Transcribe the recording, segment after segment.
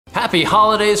Happy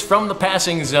holidays from the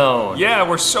passing zone. Yeah,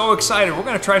 we're so excited. We're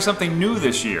gonna try something new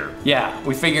this year. Yeah,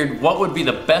 we figured what would be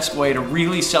the best way to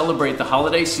really celebrate the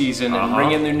holiday season and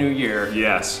ring in the new year.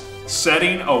 Yes,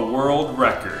 setting a world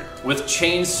record. With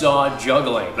chainsaw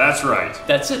juggling. That's right.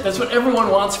 That's it, that's what everyone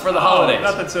wants for the holidays.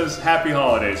 Not that says happy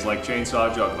holidays like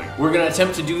chainsaw juggling. We're gonna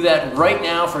attempt to do that right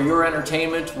now for your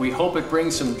entertainment. We hope it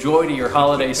brings some joy to your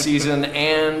holiday season,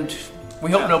 and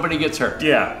we hope nobody gets hurt.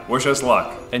 Yeah, wish us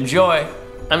luck. Enjoy.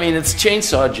 I mean, it's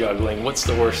chainsaw juggling. What's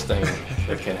the worst thing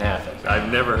that can happen? I've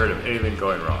never heard of anything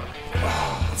going wrong.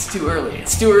 It's too early.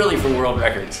 It's too early for world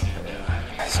records.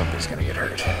 Somebody's gonna get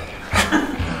hurt.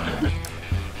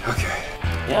 Okay.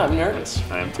 Yeah, I'm nervous.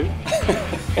 I am too.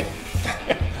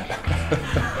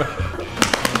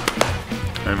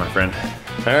 All right, my friend.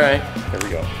 All right. Here we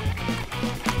go.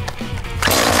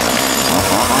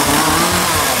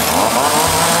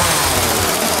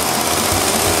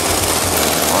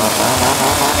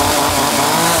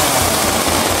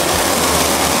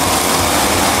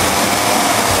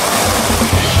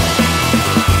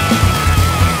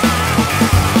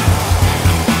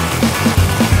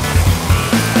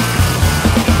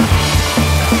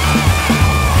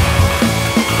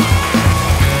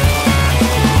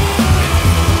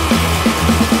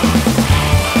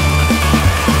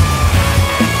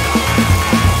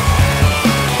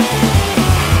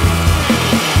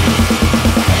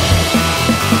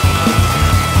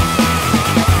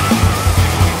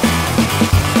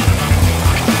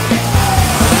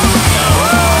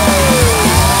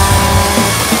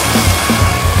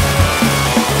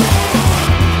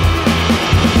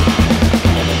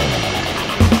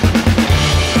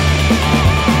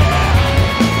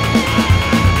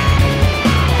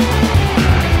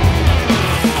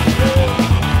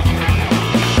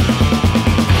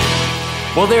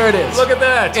 Well, there it is. Look at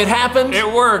that. It happened. It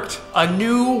worked. A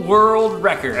new world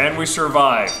record. And we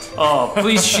survived. Oh,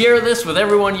 please share this with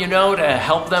everyone you know to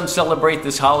help them celebrate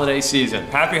this holiday season.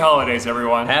 Happy holidays,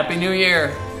 everyone. Happy New Year.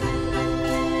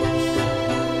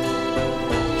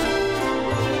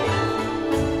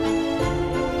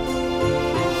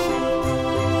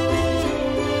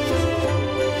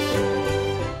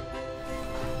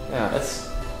 Yeah,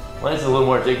 mine's a little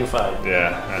more dignified.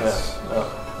 Yeah, that's...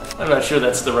 I'm not sure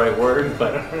that's the right word,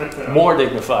 but more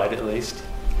dignified at least.